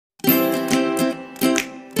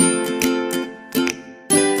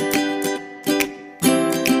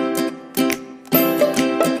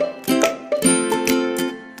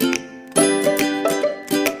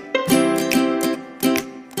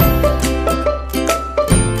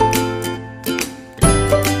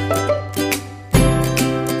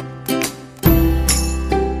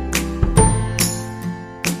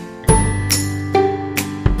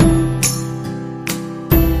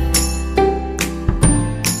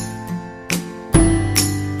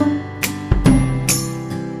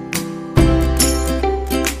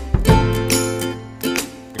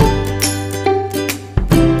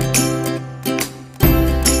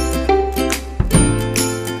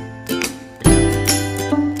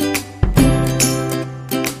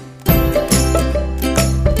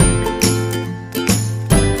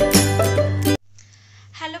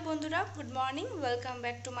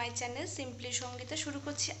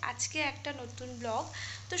করছি আজকে একটা নতুন ব্লগ।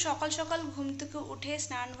 তো সকাল সকাল ঘুম থেকে উঠে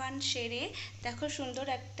স্নান ভান সেরে দেখো সুন্দর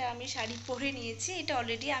একটা আমি শাড়ি পরে নিয়েছি। এটা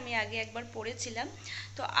অলরেডি আমি আগে একবার পরেছিলাম।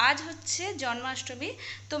 তো আজ হচ্ছে জন্মাষ্টমী।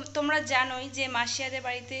 তো তোমরা জানোই যে মাসিয়াদের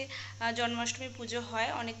বাড়িতে জন্মাষ্টমী পুজো হয়,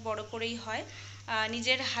 অনেক বড় করেই হয়।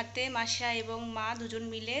 নিজের হাতে মাসিয়া এবং মা দুজন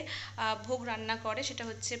মিলে ভোগ রান্না করে, সেটা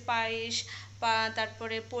হচ্ছে পায়েস,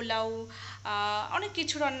 তারপরে পোলাও, অনেক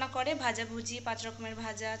কিছু রান্না করে, ভাজাভুজি 5 রকমের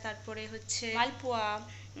ভাজা, তারপরে হচ্ছে মালপোয়া,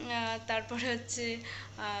 তারপরে হচ্ছে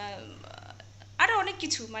আরও অনেক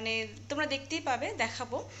কিছু, মানে তোমরা দেখতেই পাবে,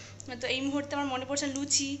 দেখাবো। তো এই মুহূর্তে আমার মনে পড়ছে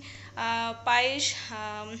লুচি, পায়েস,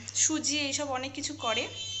 সুজি, এইসব অনেক কিছু করে।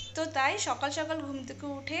 তো তাই সকাল সকাল ঘুম থেকে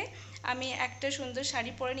উঠে আমি একটা সুন্দর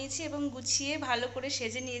শাড়ি পরে নিয়েছি এবং গুছিয়ে ভালো করে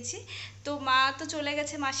সেজে নিয়েছি। তো মা তো চলে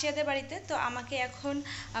গেছে মাসিয়াদের বাড়িতে, তো আমাকে এখন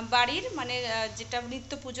বাড়ির মানে যেটা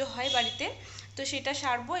নিত্য পুজো হয় বাড়িতে, তো সেটা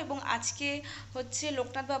সারবো। এবং আজকে হচ্ছে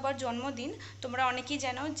লোকনাথ বাবার জন্মদিন। তোমরা অনেকেই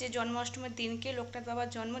জানো যে জন্মাষ্টমীর দিনকে লোকনাথ বাবার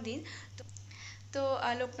জন্মদিন। তো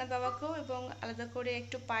লোকনাথ বাবাকেও এবং আলাদা করে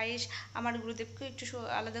একটু পায়েস, আমার গুরুদেবকেও একটু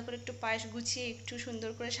আলাদা করে একটু পায়েস গুছিয়ে একটু সুন্দর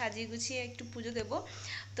করে সাজিয়ে গুছিয়ে একটু পুজো দেব।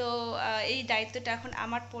 তো এই দায়িত্বটা এখন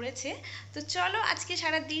আমার পড়েছে। তো চলো আজকে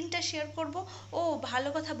সারা দিনটা শেয়ার করব। ও ভালো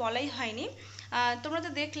কথা বলাই হয়নি, তোমরা তো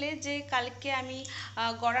দেখলে যে কালকে আমি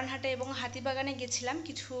গড়ানহাটে এবং হাতিবাগানে গেছিলাম।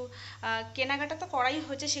 কিছু কেনাকাটা তো করাই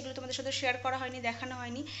হয়েছে, সেগুলো তোমাদের সাথে শেয়ার করা হয়নি, দেখানো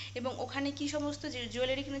হয়নি। এবং ওখানে কি সমস্ত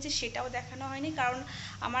জুয়েলারি কিনেছি সেটাও দেখানো হয়নি, কারণ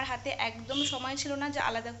আমার হাতে একদম সময় ছিল না যে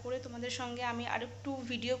আলাদা করে তোমাদের সঙ্গে আমি আর একটু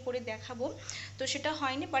ভিডিও করে দেখাবো। তো সেটা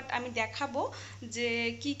হয়নি, বাট আমি দেখাবো যে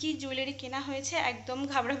কি কি জুয়েলারি কেনা হয়েছে। একদম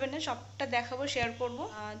ঘাবড়াবে না, সবটা দেখাবো, শেয়ার করব।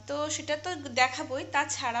 তো সেটা তো দেখাবোই।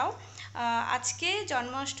 তাছাড়াও আজকে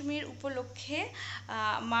জন্মাষ্টমীর উপলক্ষে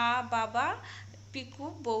মা, বাবা, পিকু,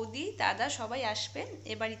 বৌদি, দাদা সবাই আসবে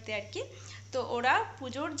এ বাড়িতে আর কি। তো ওরা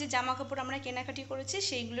পুজোর যে জামা কাপড় আমরা কেনাকাটি করেছি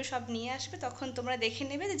সেইগুলো সব নিয়ে আসবে, তখন তোমরা দেখে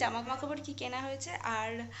নেবে যে জামা কাপড় কি কেনা হয়েছে। আর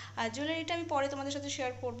জুয়েলারিটা আমি পরে তোমাদের সাথে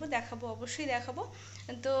শেয়ার করব, দেখাবো, অবশ্যই দেখাবো।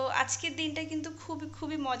 তো আজকের দিনটা কিন্তু খুবই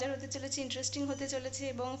খুবই মজার হতে চলেছে, ইন্টারেস্টিং হতে চলেছে,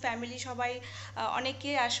 এবং ফ্যামিলি সবাই অনেকে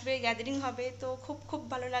আসবে, গ্যাদারিং হবে, তো খুব খুব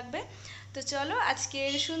ভালো লাগবে। তো চলো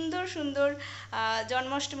আজকের সুন্দর সুন্দর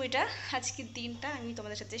জন্মাষ্টমীটা, আজকের দিনটা আমি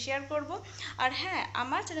তোমাদের সাথে শেয়ার করব। আর হ্যাঁ,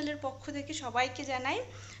 আমার চ্যানেলের পক্ষ থেকে সবাইকে জানাই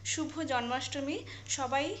শুভ জন্মাষ্টমী।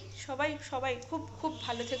 সবাই সবাই সবাই খুব খুব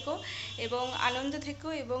ভালো থেকো এবং আনন্দ থেকো,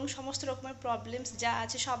 এবং সমস্ত রকমের প্রবলেমস যা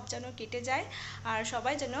আছে সব যেন কেটে যায়, আর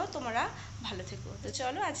সবাই যেন তোমরা ভালো থেকো। তো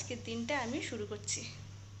চলো আজকের দিনটা আমি শুরু করছি।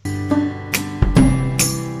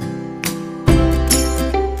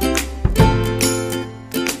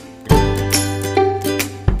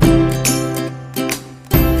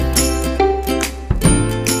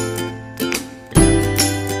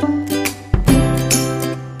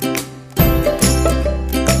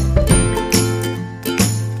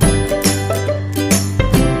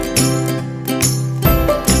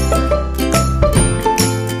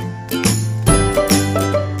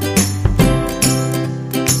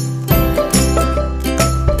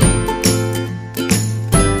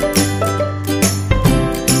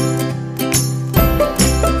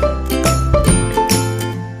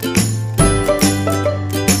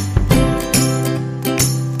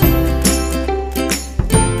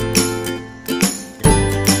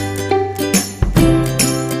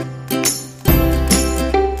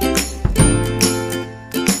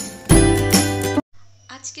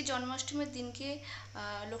 আজকে জন্মাষ্টমীর দিনকে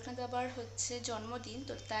লোকনাথ বাবার হচ্ছে জন্মদিন,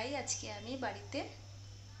 তো তাই আজকে আমি বাড়িতে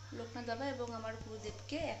লোকনাথ বাবা এবং আমার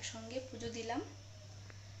গুরুদেবকে একসঙ্গে পুজো দিলাম।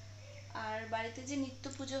 আর বাড়িতে যে নিত্য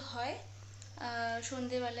পুজো হয়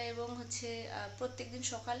সন্ধেবেলা এবং হচ্ছে প্রত্যেক দিন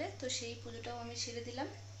সকালে, তো সেই পুজোটাও আমি সেরে দিলাম।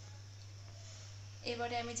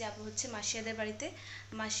 এবারে আমি যাব হচ্ছে মাসিয়াদের বাড়িতে।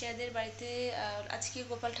 মাসিয়াদের বাড়িতে আজকে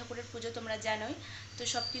গোপাল ঠাকুরের পুজো, তোমরা জানোই। তো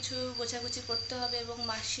সব কিছু গোছাগুছি করতে হবে, এবং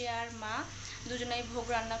মাসি আর মা দুজনেই ভোগ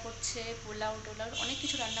রান্না করছে, পোলাও টোলাও অনেক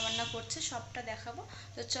কিছু রান্না বান্না করছে, সবটা দেখাবো।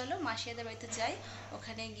 তো চলো মাসিয়াদের বাড়িতে যাই,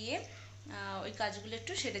 ওখানে গিয়ে ওই কাজগুলো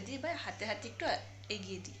একটু সেরে দিই বা হাতে হাতে একটু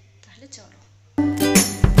এগিয়ে দিই। তাহলে চলো।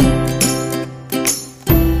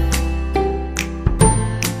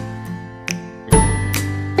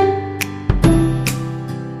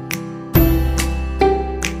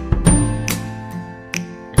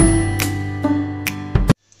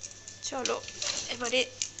 চলো এবারে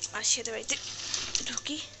মাসিয়াদের বাড়িতে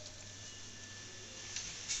ঢুকি।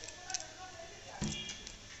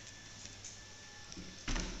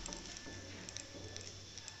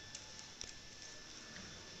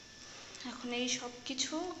 এখন এই সব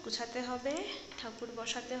কিছু গুছাতে হবে, ঠাকুর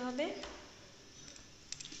বসাতে হবে।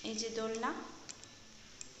 এই যে দোলনা,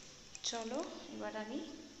 চলো এবার আমি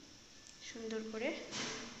সুন্দর করে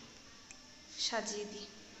সাজিয়ে দিই।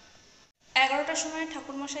 11টার সময়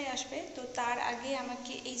ঠাকুরমশাই আসবে, তো তার আগে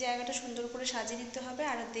আমাকে এই জায়গাটা সুন্দর করে সাজিয়ে দিতে হবে।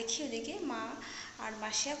 আর দেখি ওদিকে মা আর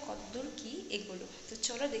মাসিয়া কতদূর কি এগুলো। তো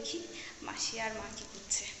চলো দেখি মাসিয়া আর মা কি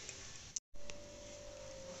করছে।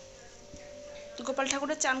 গোপাল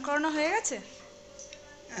ঠাকুরের চান করানো হয়ে গেছে?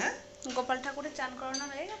 হ্যাঁ, গোপাল ঠাকুরের চান করানো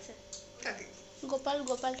হয়ে গেছে।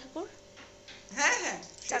 গোপাল ঠাকুর হ্যাঁ হ্যাঁ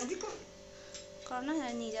চান করানো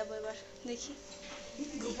হ্যাঁ, নিয়ে যাবো এবার দেখি।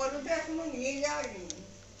 গোপালটা এখনো নিয়ে যাওয়ানি।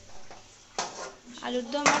 আলুর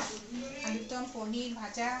দম পনির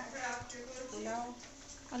ভাজা, পোলাও।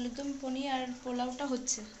 আলুর দম পনির আর পোলাওটা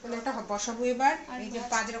হচ্ছে। পোলাওটা বসাবো এবার। এই যে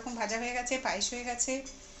 5 রকম ভাজা হয়ে গেছে, পায়েস হয়ে গেছে,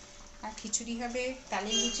 আর খিচুড়ি হবে,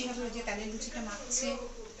 তালের লুচি হবে। ওই যে তালের লুচিটা মাখছে,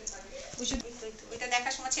 ওইটা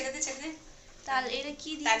দেখার সময় ছেড়ে দে। তাল এটা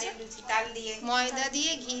কি দিয়ে? তালের লুচি, তাল দিয়ে ময়দা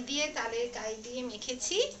দিয়ে ঘি দিয়ে তালের গায়ে দিয়ে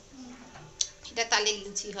মেখেছি। এটা তালের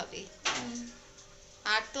লুচি হবে।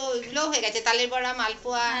 আর তো ওইগুলো হয়ে গেছে, তালের বড়া,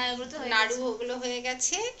 মালপোয়া, নাড়ু, ওগুলো হয়ে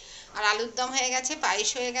গেছে। আর আলুর দম হয়ে গেছে, পায়েস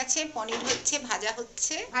হয়ে গেছে, পনির হচ্ছে, ভাজা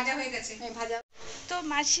হয়ে গেছে। ভাজা। তো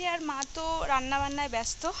মাসি আর মা তো রান্না বান্নায়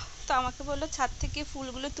ব্যস্ত, তো আমাকে বললো ছাদ থেকে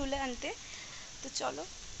ফুলগুলো তুলে আনতে। তো চলো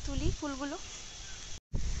তুলি ফুলগুলো।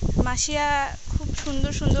 মাসিয়া খুব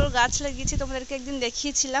সুন্দর সুন্দর গাছ লাগিয়েছে, তোমাদেরকে একদিন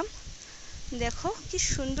দেখিয়েছিলাম। দেখো কি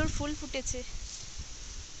সুন্দর ফুল ফুটেছে।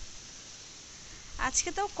 আজকে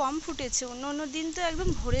তাও কম ফুটেছে, অন্য অন্য দিন তো একদম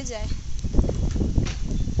ভরে যায়।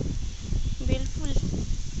 বেলফুল,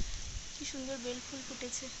 কি সুন্দর বেলফুল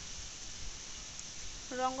ফুটেছে।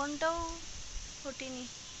 রঙ্গনটাও ফোটেনি।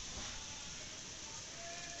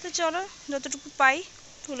 তো চলো যতটুকু পাই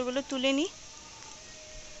ফুলগুলো তুলে নিই।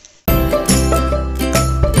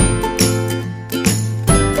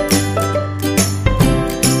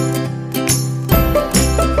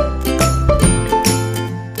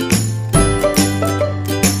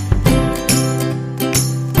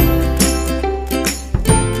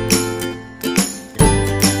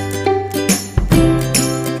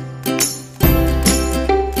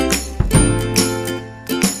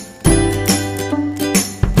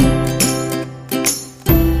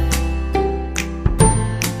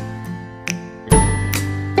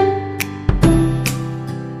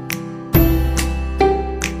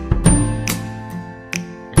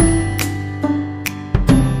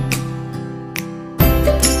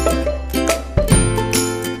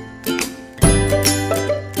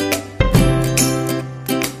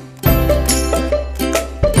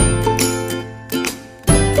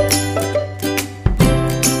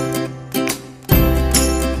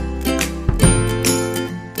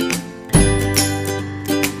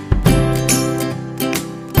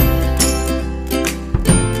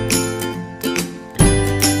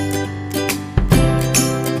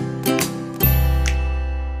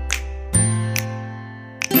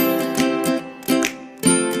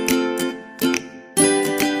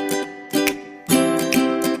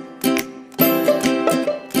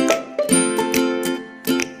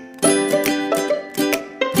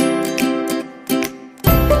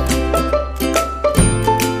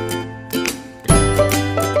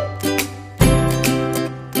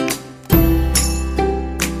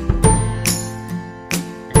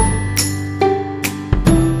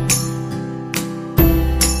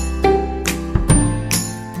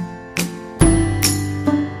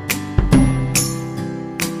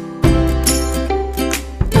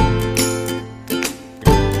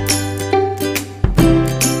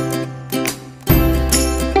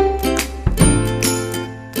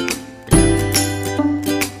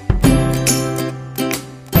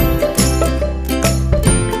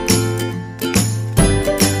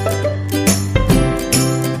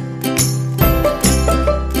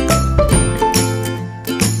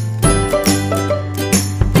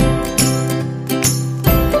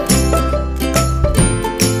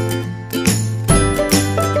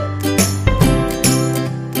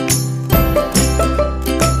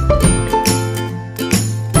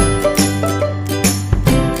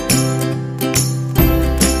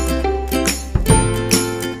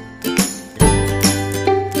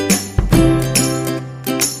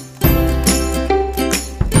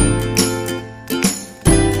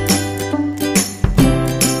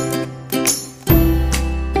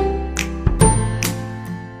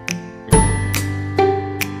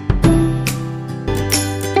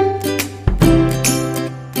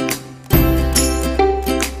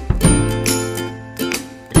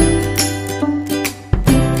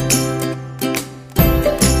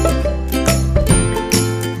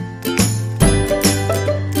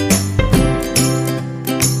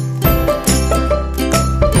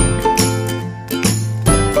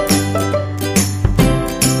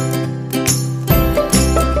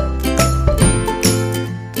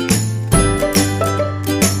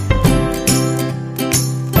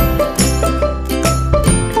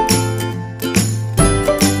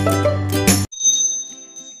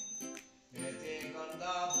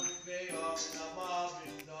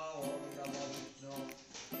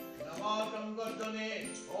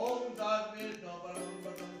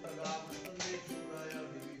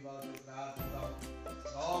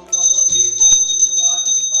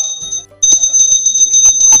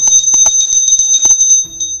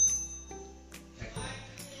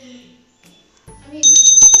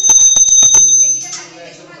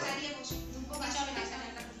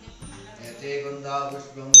 এই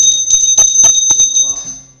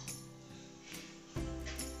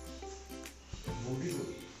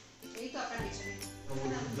তো আপনার পিছনে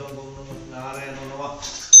নারায়ণ নমঃ।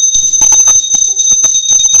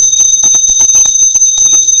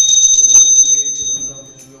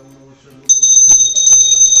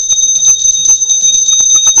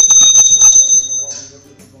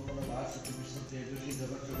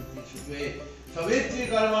 सवित्री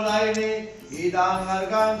कर्मदायिने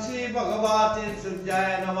ईदांगर्गांसि भगवते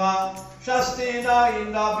सुजाय नमः। स्वस्ति न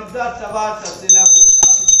इंद्र विद्यासभा स्वस्ति न पूषा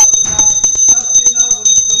विश्वभा स्वस्ति न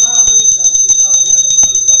वरिष्ठनामि स्वस्ति न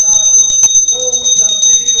बृहस्पति ददातु। ओम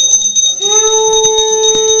स्वस्ति ओम स्वस्ति।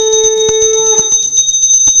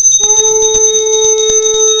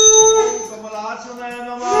 ओम कमलासनाय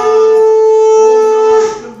नमः।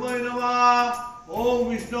 ओम नमः ओम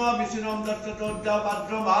विष्णु विष्णुम दत्तोद्या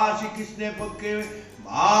भाद्रमासी कृष्णे पक्षे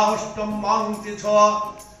महाअष्टम मांगति छ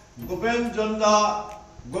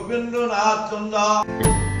गोविंद्रनाथ चंदा।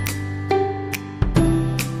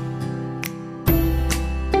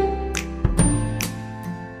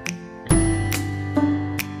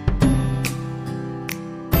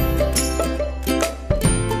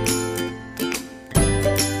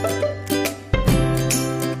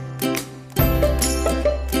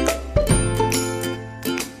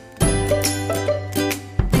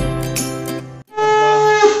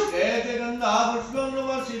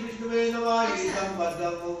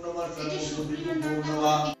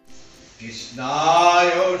 कृष्णाय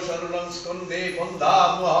शरणं स्कंदे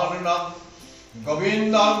बन्धामहरणं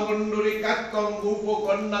गोविन्दं गुण्डुरिकाक्कं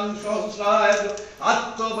गोपकर्णं सहस्राय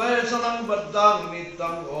आत्मवैषणं बद्धां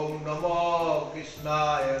नित्यं। ओम नमो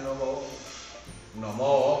कृष्णाय नमो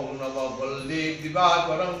नमो नमो वल्ली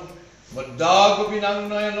दिवाकरं बद्धा गोपिनां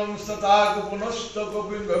नयनं सता गोपुनश्च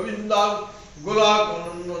गोविन्दं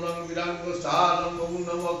गोलाकनन्दनं विरङ्गसारं। ओम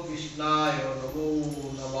नमो कृष्णाय नमो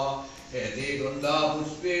नमः। एते गंधा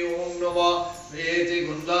पुष्पे ओम नमः। एते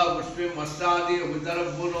गंधा पुष्पे मस्तादि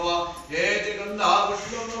उदरभ्यो नमः। एते गंधा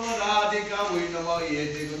पुष्पं नमः राधिका वै नमः।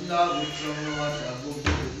 एते गंधा पुष्पं नमः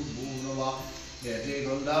सर्वभूतो नमः। एते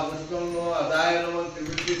गंधा पुष्पं नमः अदाय नमः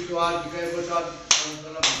त्रिविष्टवार्तिकै वसात्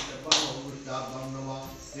पुष्पां नमः।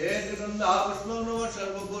 एते गंधा पुष्पं नमः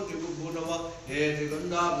सर्वभूतो नमः। एते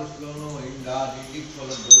गंधा पुष्पं नमः इंद्रादि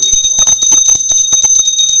दिक्फलभ्यो नमः।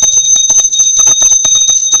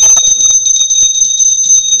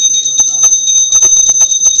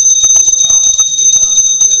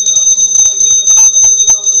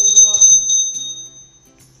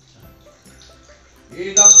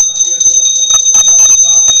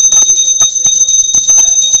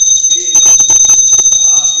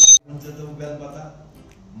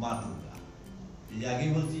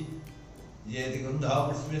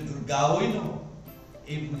 दुर्गा ওই নম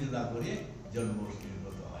এই পুজো না করে জন্মাষ্টমীর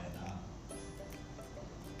ব্রত হয় না।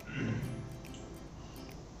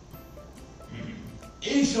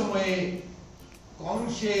 এই সময়ে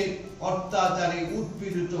কংসের অত্যাচারে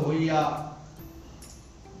উৎপীড়িত হইয়া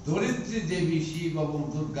ধরিত্রী দেবী শিব এবং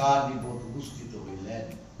দুর্গা নিকট উপস্থিত হইলেন।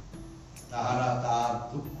 তাহারা তার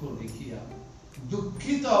দুঃখ দেখিয়া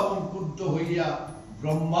দুঃখিত এবং ক্রুদ্ধ হইয়া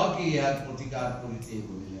ব্রহ্মাকে ইহার প্রতিকার করিতে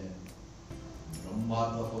বলিলেন। ব্রহ্মা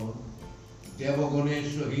তখন দেবগণের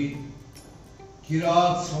সহিত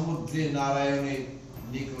ক্ষীরদ সমুদ্রে নারায়ণের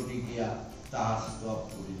নিকটে গিয়া তাহার স্তব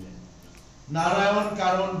করিলেন। নারায়ণ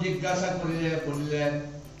কারণ জিজ্ঞাসা করিলে বলিলেন,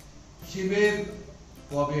 শিবের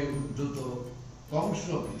কবে উদ্ধত কংস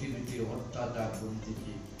পৃথিবীতে অত্যাচার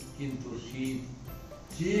করিতেছে, কিন্তু শিব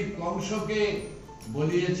কংসকে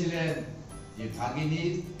বলিয়েছিলেন যে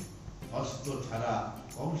ভাগিনীর হস্ত ছাড়া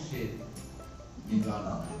কংসের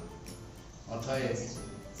নিবারণ নাই। অতএব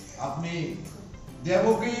আপনি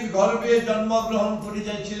দেবকীর গর্ভে জন্মগ্রহণ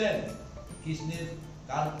করিয়াছিলেন। কৃষ্ণের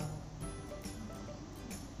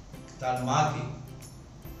তার মাকে,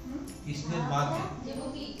 কৃষ্ণের মাকে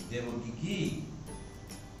দেবকী কি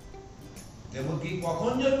দেবকী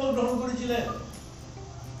কখন জন্মগ্রহণ করেছিলেন?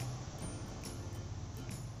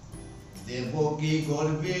 দেবকী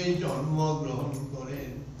গর্ভে জন্মগ্রহণ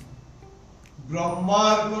করেন।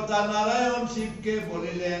 ব্রহ্মার কথা নারায়ণ শিবকে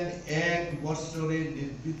বলিলেন, 1 বৎসরে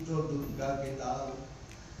নির্বৃত্ত দুর্গাকে দাও,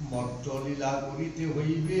 মর্তলীলা করিতে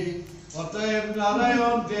হইবে। অতএব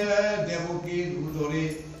নারায়ণ দেবকীর উদরে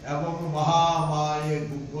এবং মহামায়ের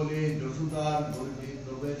বুকলে যশোদার গর্ভে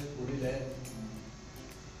প্রবেশ করিলেন।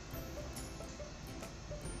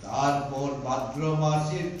 তারপর ভাদ্র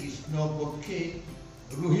মাসের কৃষ্ণ পক্ষে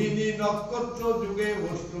রোহিণী নক্ষত্র যুগে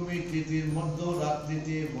অষ্টমী তিথির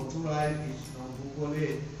মধ্যরাত্রিতে মথুরায় কৃষ্ণ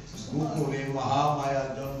গোকুলে মহামায়া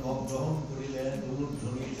জন্মগ্রহণ করিলেন।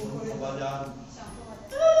 ধ্বনি শঙ্খ বাজান,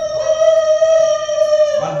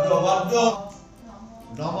 বাদ্য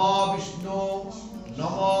नमो विष्णु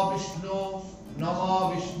नमो विष्णु नमो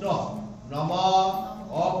विष्णु नमो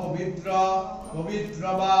अपवित्र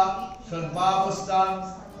पवित्र वा सर्वावस्थान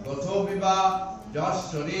गतो विवा जस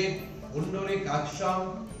शरीर पुंडरीकाक्षं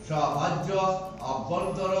सभाज्य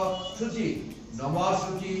अभ्यंतर शुचि नमो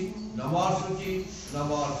शुचि नमो शुचि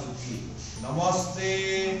नमो शुचि नमस्ते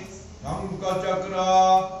शंखचक्र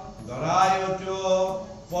धराय च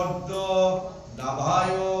पद्म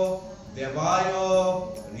नाभाय देवाय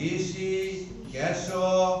ऋषि केश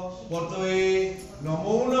पतये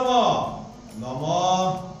नमो नमः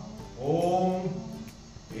नमः ओम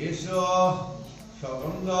एष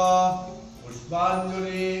सगंध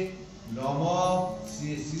पुष्पांजलि नमो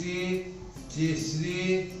श्री श्री श्री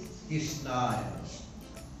श्री कृष्णाय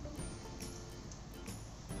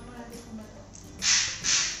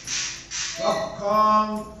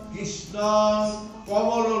कक्षं कृष्णं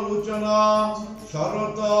कमललोचनं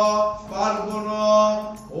शरत पार्वण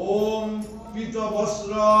ओम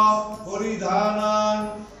पीतवस्त्र परिधानं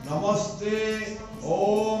नमस्ते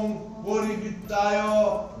ओम परिवृत्ताय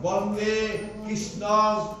वंदे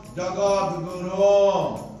कृष्णं जगद्गुरुं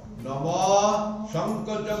नमः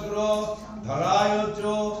शंखचक्र धराय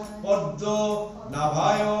च पद्म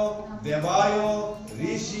नाभाय देवाय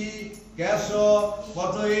ऋषि केश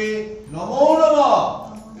पतये नमो नमः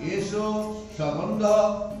एषो सगंध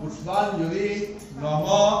पुष्पांजलि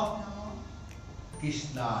नमः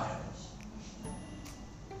कृष्णाय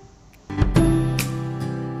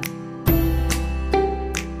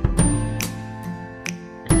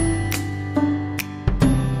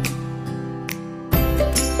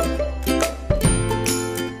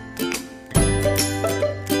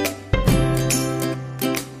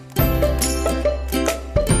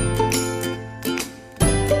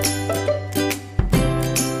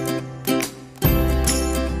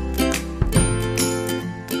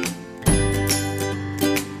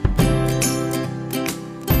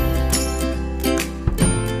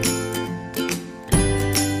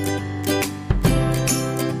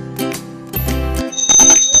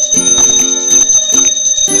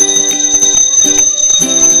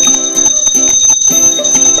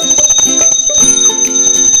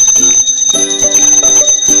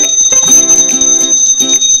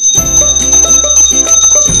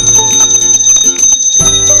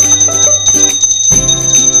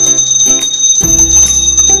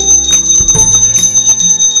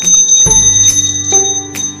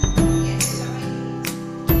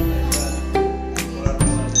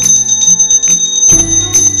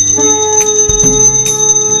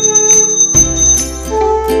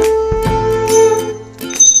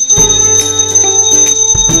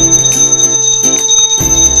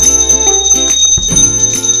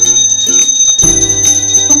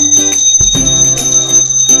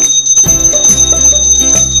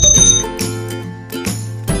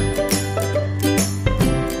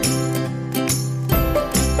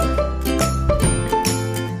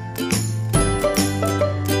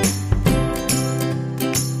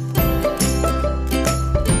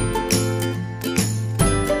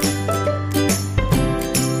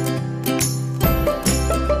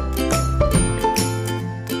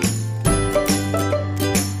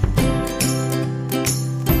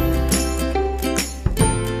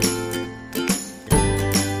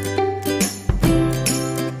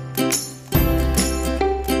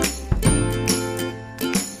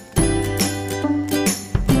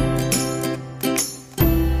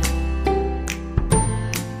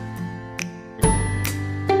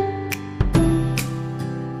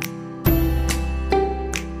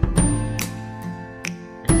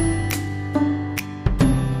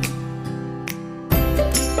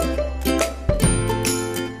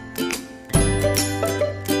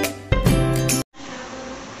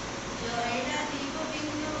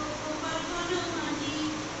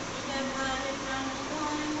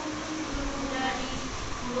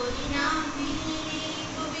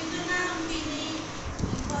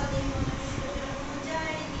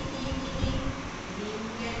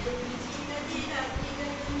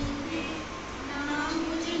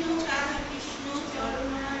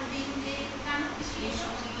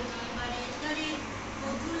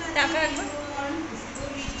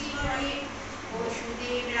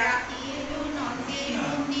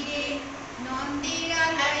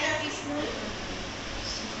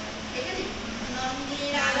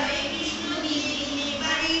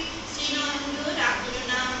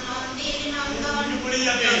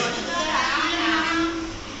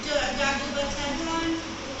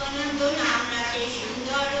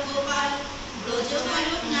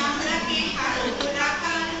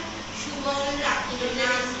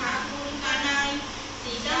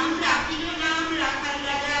রাখিল নাম রাখাল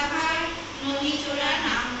রাজা ভাই নদী চোরা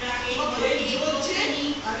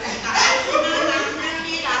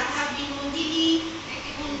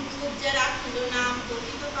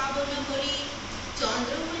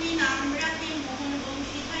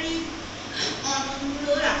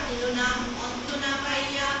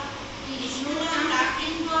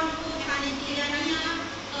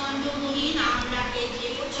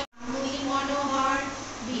মনোহর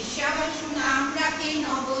বিশ্বাবসু নাম রাখে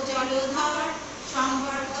নব জলধর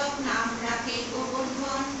সংবর্ধক নাম রাখে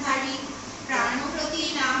গোবর্ধনধারী প্রাণপ্রতি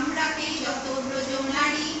নাম রাখে যত ব্রজ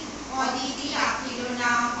নারী অদিতি রাখিল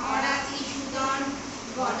নাম অরাতি সুদন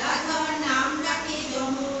গদাধর নাম রাখে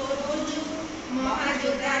যমরজু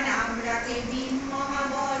মহাযোগা নাম রাখে বীর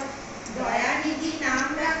মহাবল দয়ানিধি নাম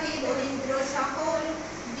রাখে দরিদ্র সকল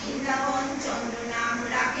বৃন্দাবন চন্দ্র নাম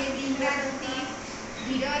রাখে বৃন্দারতী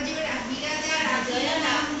বিরাজা রাজয়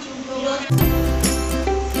নাম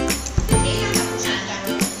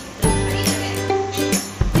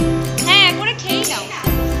হ্যাঁ করে খেয়ে নাও।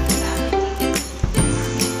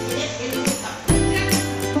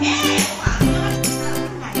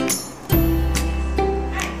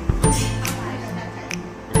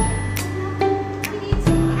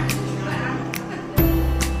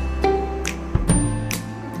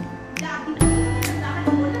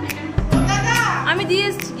 আমি দিয়ে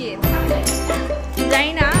এসছি গিয়ে যাই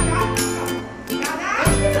না।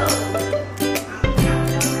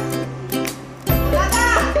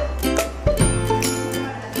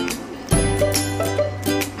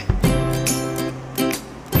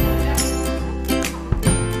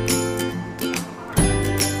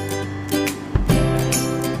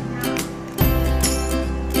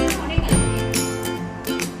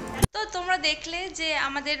 তোমরা দেখলে যে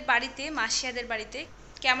আমাদের বাড়িতে মাসিয়াদের বাড়িতে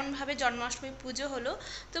কেমনভাবে জন্মাষ্টমী পুজো হলো।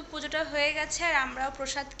 তো পুজোটা হয়ে গেছে আর আমরাও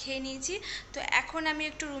প্রসাদ খেয়ে নিয়েছি। তো এখন আমি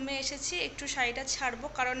একটু রুমে এসেছি, একটু শাড়িটা ছাড়বো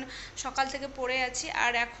কারণ সকাল থেকে পরে আছি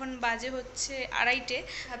আর এখন বাজে হচ্ছে 2:30।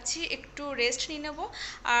 ভাবছি একটু রেস্ট নিয়ে নেবো।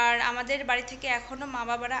 আর আমাদের বাড়ি থেকে এখনও মা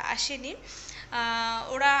বাবারা আসেনি,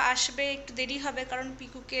 ওরা আসবে একটু দেরি হবে কারণ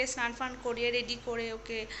পিকুকে স্নান ফান করিয়ে রেডি করে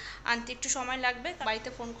ওকে আনতে একটু সময় লাগবে। বাড়িতে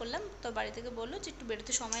ফোন করলাম তো বাড়ি থেকে বললো যে একটু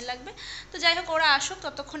বেরোতে সময় লাগবে। তো যাই হোক ওরা আসুক,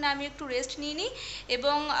 ততক্ষণে আমি একটু রেস্ট নিয়ে নিই।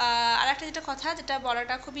 এবং আরেকটা যেটা কথা যেটা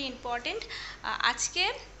বলাটা খুবই ইম্পর্টেন্ট, আজকে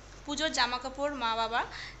পুজোর জামা কাপড় মা বাবা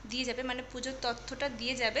দিয়ে যাবে, মানে পুজোর তথ্যটা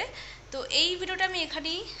দিয়ে যাবে। তো এই ভিডিওটা আমি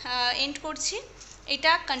এখানেই এন্ড করছি,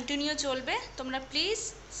 এটা কন্টিনিউ চলবে। তোমরা প্লিজ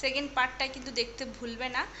সেকেন্ড পার্টটা কিন্তু দেখতে ভুলবে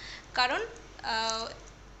না কারণ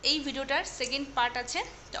এই ভিডিওটার সেকেন্ড পার্ট আছে।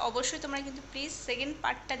 তো অবশ্যই তোমরা কিন্তু প্লিজ সেকেন্ড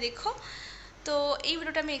পার্টটা দেখো। তো এই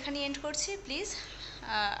ভিডিওটা আমি এখানেই এন্ড করছি। প্লিজ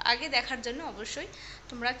আগে দেখার জন্য অবশ্যই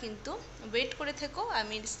তোমরা কিন্তু ওয়েট করে থেকো।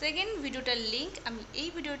 আমি সেকেন্ড ভিডিওটার লিঙ্ক আমি এই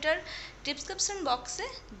ভিডিওটার ডেসক্রিপশন বক্সে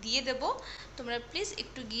দিয়ে দেবো, তোমরা প্লিজ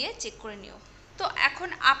একটু গিয়ে চেক করে নিও। তো এখন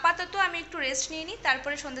আপাতত আমি একটু রেস্ট নিয়ে নিই,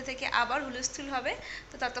 তারপরে সন্ধ্যা থেকে আবার হুলস্থুল হবে।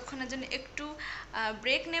 তো ততক্ষণের জন্য একটু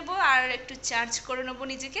ব্রেক নেব আর একটু চার্জ করে নেবো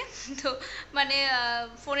নিজেকে। তো মানে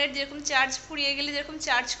ফোনের যেরকম চার্জ ফুরিয়ে গেলে যেরকম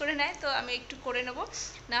চার্জ করে নেয়, তো আমি একটু করে নেবো,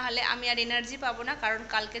 নাহলে আমি আর এনার্জি পাবো না। কারণ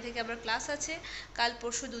কালকে থেকে আবার ক্লাস আছে, কাল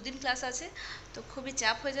পরশু 2 দিন ক্লাস আছে, তো খুবই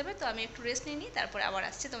চাপ হয়ে যাবে। তো আমি একটু রেস্ট নিয়ে নিই, তারপরে আবার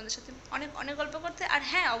আসছি তোমাদের সাথে অনেক গল্প করতে। আর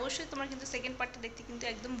হ্যাঁ, অবশ্যই তোমরা কিন্তু সেকেন্ড পার্টটা দেখতে কিন্তু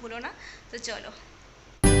একদম ভুলো না। তো চলো।